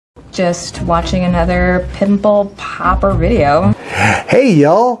just watching another pimple popper video. Hey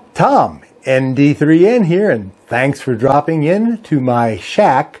y'all, Tom, ND3N here, and thanks for dropping in to my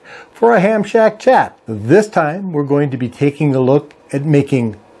shack for a Ham Shack chat. This time we're going to be taking a look at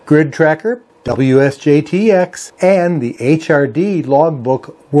making GridTracker, WSJT-x, and the HRD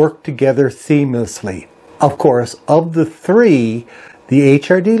LogBook work together seamlessly. Of course, of the three, the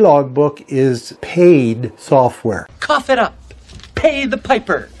HRD LogBook is paid software. Cough it up. Pay the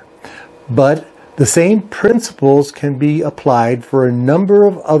piper. But the same principles can be applied for a number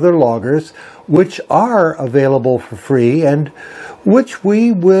of other loggers which are available for free and which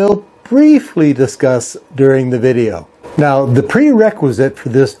we will briefly discuss during the video. Now, the prerequisite for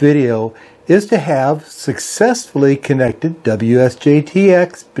this video is to have successfully connected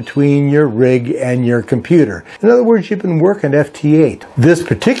WSJT-x between your rig and your computer. In other words, you've been working FT8. This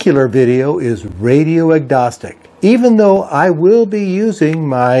particular video is radio agnostic. Even though I will be using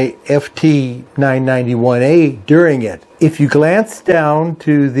my FT991A during it. If you glance down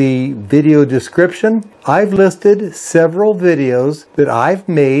to the video description, I've listed several videos that I've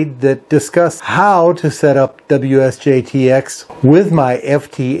made that discuss how to set up WSJT-x with my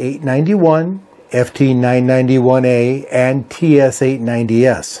FT891, FT991A, and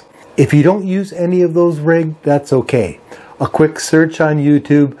TS890S. If you don't use any of those rigs, that's okay. A quick search on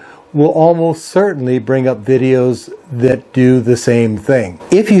YouTube will almost certainly bring up videos that do the same thing.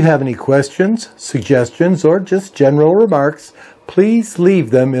 If you have any questions, suggestions, or just general remarks, please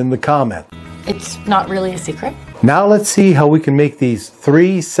leave them in the comments. It's not really a secret. Now let's see how we can make these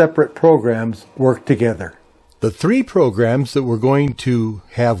three separate programs work together. The three programs that we're going to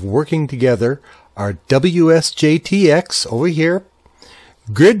have working together are WSJT-x over here,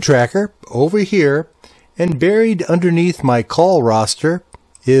 GridTracker over here, and buried underneath my call roster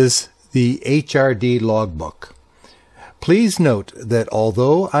is the HRD LogBook. Please note that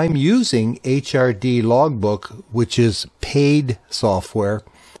although I'm using HRD LogBook, which is paid software,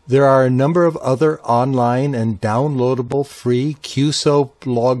 there are a number of other online and downloadable free QSO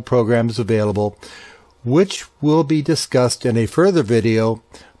log programs available, which will be discussed in a further video,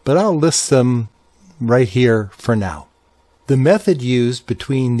 but I'll list them right here for now. The method used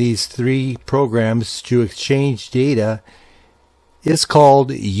between these three programs to exchange data is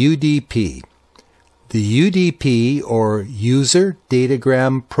called UDP. The UDP, or User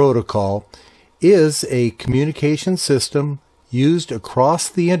Datagram Protocol, is a communication system used across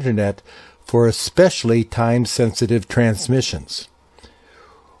the internet for especially time-sensitive transmissions.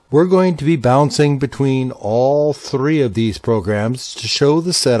 We're going to be bouncing between all three of these programs to show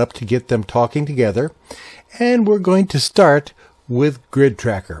the setup to get them talking together, and we're going to start with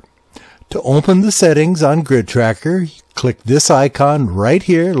GridTracker. To open the settings on GridTracker, click this icon right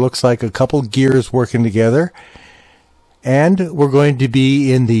here. It looks like a couple gears working together. And we're going to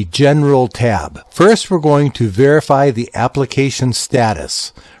be in the General tab. First, we're going to verify the application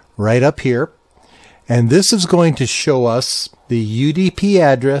status right up here. And this is going to show us the UDP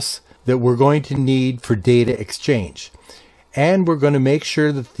address that we're going to need for data exchange. And we're going to make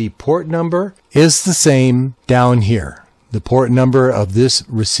sure that the port number is the same down here. The port number of this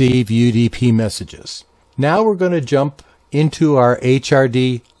receive UDP messages. Now we're going to jump into our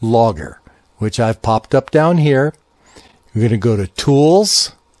HRD logger, which I've popped up down here. We're going to go to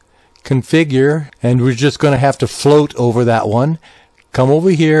Tools, Configure, and we're just going to have to float over that one. Come over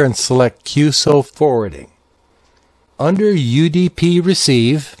here and select QSO Forwarding. Under UDP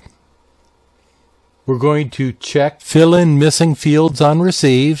Receive, we're going to check Fill in Missing Fields on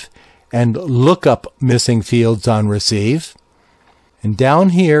Receive and look up missing fields on receive. And down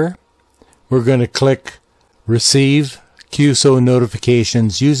here, we're going to click Receive QSO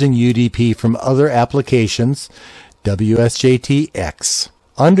Notifications using UDP from other applications, WSJT-x.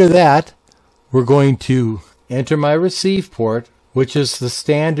 Under that, we're going to enter my receive port, which is the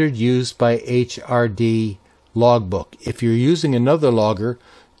standard used by HRD LogBook. If you're using another logger,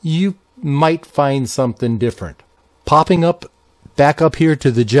 you might find something different. Popping up back up here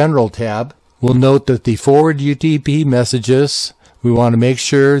to the General tab, we'll note that the forward UDP messages, we want to make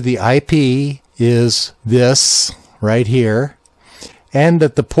sure the IP is this right here, and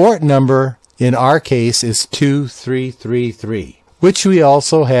that the port number in our case is 2333, which we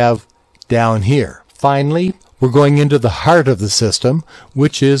also have down here. Finally, we're going into the heart of the system,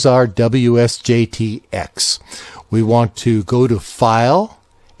 which is our WSJT-x. We want to go to File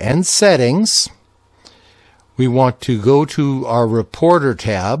and Settings. We want to go to our Reporter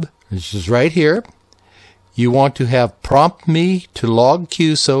tab, which is right here. You want to have Prompt Me to Log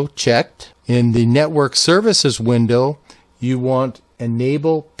QSO checked. In the Network Services window, you want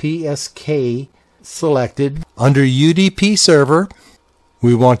Enable PSK selected. Under UDP Server,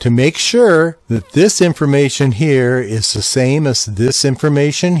 we want to make sure that this information here is the same as this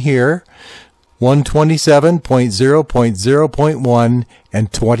information here, 127.0.0.1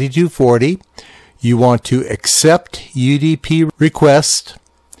 and 2240. You want to accept UDP request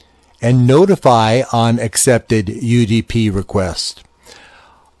and notify on accepted UDP request.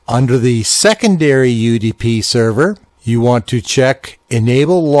 Under the secondary UDP server, you want to check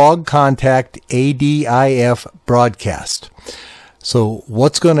Enable Log Contact ADIF Broadcast. So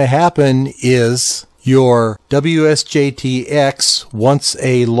what's going to happen is your WSJT-x, once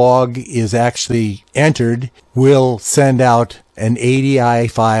a log is actually entered, will send out an ADI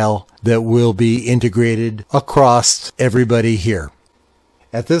file that will be integrated across everybody here.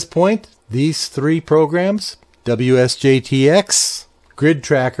 At this point, these three programs, WSJT-x,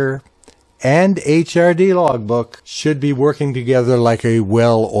 GridTracker, and HRD LogBook, should be working together like a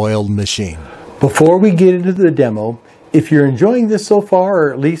well-oiled machine. Before we get into the demo, if you're enjoying this so far,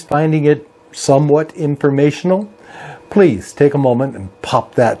 or at least finding it somewhat informational, please take a moment and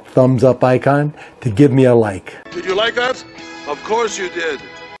pop that thumbs up icon to give me a like. Did you like that? Of course you did.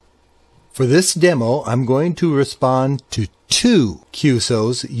 For this demo, I'm going to respond to two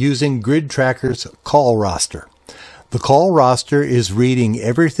QSOs using GridTracker's call roster. The call roster is reading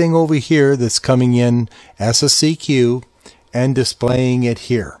everything over here that's coming in as a CQ and displaying it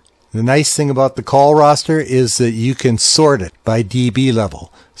here. The nice thing about the call roster is that you can sort it by dB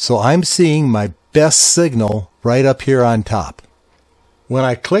level. So I'm seeing my best signal right up here on top. When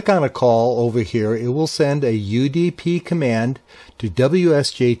I click on a call over here, it will send a UDP command to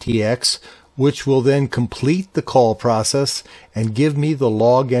WSJT-x, which will then complete the call process and give me the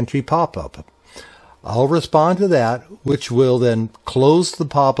log entry pop-up. I'll respond to that, which will then close the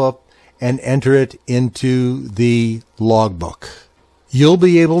pop-up and enter it into the logbook. You'll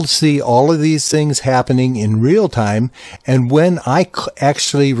be able to see all of these things happening in real time, and when I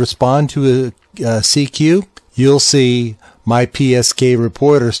actually respond to a CQ, you'll see my PSK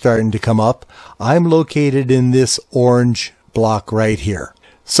reporter starting to come up. I'm located in this orange block right here.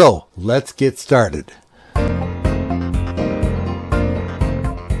 So let's get started.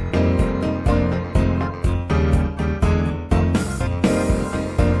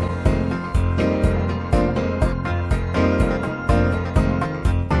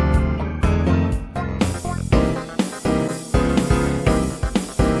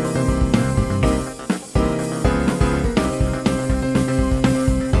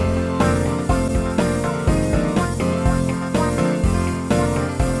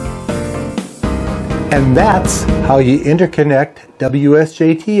 And that's how you interconnect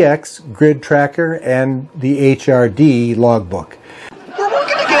WSJT-x, GridTracker, and the HRD logbook. We're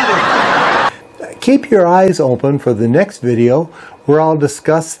working together. Keep your eyes open for the next video where I'll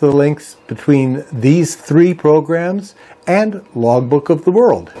discuss the links between these three programs and Logbook of the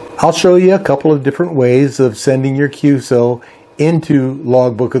World. I'll show you a couple of different ways of sending your QSO into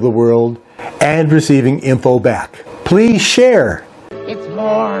Logbook of the World and receiving info back. Please share. It's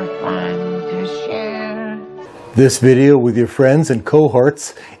more fun to share this video with your friends and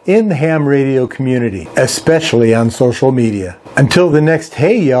cohorts in the ham radio community, especially on social media. Until the next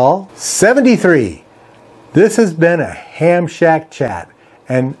Hey Y'all 73, this has been a Ham Shack Chat,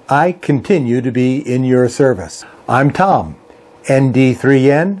 and I continue to be in your service. I'm Tom,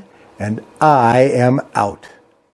 ND3N, and I am out.